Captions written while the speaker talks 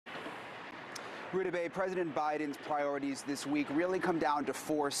Rutabaga, President Biden's priorities this week really come down to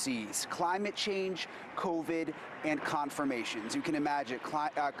 4 C's: climate change, COVID, and confirmations. You can imagine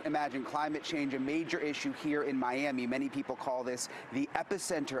climate change, a major issue here in Miami. Many people call this the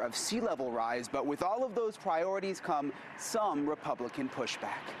epicenter of sea level rise, but with all of those priorities come some Republican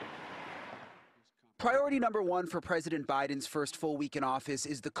pushback. Priority number 1 for President Biden's first full week in office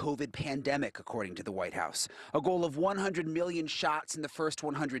is the COVID pandemic, according to the White House. A goal of 100 million shots in the first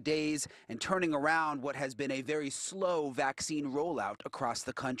 100 days and turning around what has been a very slow vaccine rollout across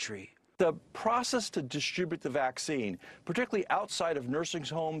the country. The process to distribute the vaccine, particularly outside of nursing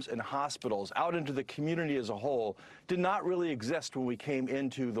homes and hospitals, out into the community as a whole, did not really exist when we came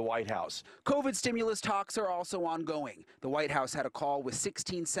into the White House. COVID stimulus talks are also ongoing. The White House had a call with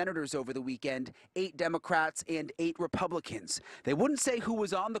 16 senators over the weekend, 8 Democrats and 8 Republicans. They wouldn't say who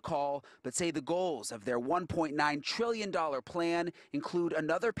was on the call, but say the goals of their $1.9 trillion plan include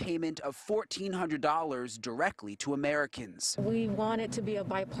another payment of $1,400 directly to Americans. We want it to be a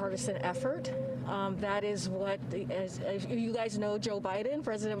bipartisan effort. That is what, as you guys know, Joe Biden,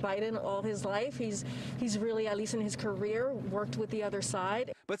 President Biden, all his life, he's really, at least in his career, worked with the other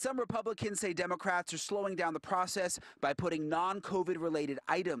side. But some Republicans say Democrats are slowing down the process by putting non-COVID related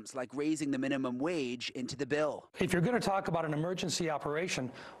items like raising the minimum wage into the bill. If you're going to talk about an emergency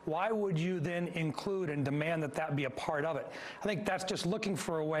operation, why would you then include and demand that that be a part of it? I think that's just looking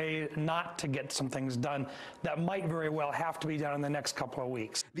for a way not to get some things done that might very well have to be done in the next couple of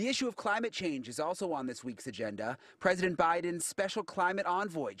weeks. The issue of climate change is also on this week's agenda. President Biden's special climate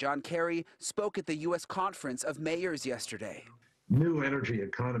envoy, John Kerry, spoke at the U.S. Conference of Mayors yesterday. New energy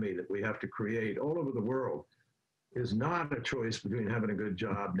economy that we have to create all over the world is not a choice between having a good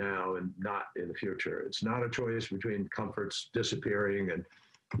job now and not in the future. It's not a choice between comforts disappearing and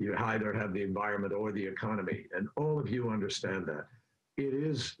you either have the environment or the economy. And all of you understand that. It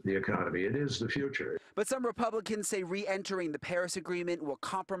is the economy. It is the future. But some Republicans say re-entering the Paris Agreement will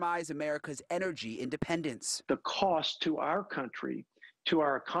compromise America's energy independence. The cost to our country, to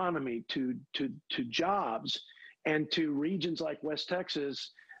our economy, to jobs, and to regions like West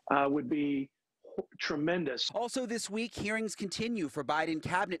Texas would be tremendous. Also this week, hearings continue for Biden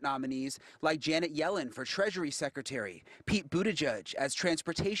cabinet nominees like Janet Yellen for Treasury Secretary, Pete Buttigieg as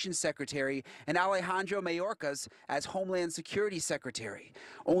Transportation Secretary, and Alejandro Mayorkas as Homeland Security Secretary.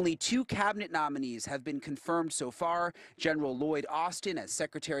 Only 2 cabinet nominees have been confirmed so far: General Lloyd Austin as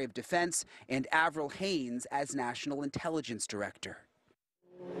Secretary of Defense and Avril Haines as National Intelligence Director.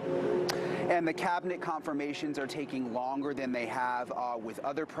 And the cabinet confirmations are taking longer than they have with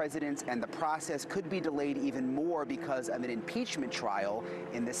other presidents, and the process could be delayed even more because of an impeachment trial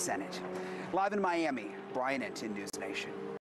in the Senate. Live in Miami, Brian Entin, NewsNation.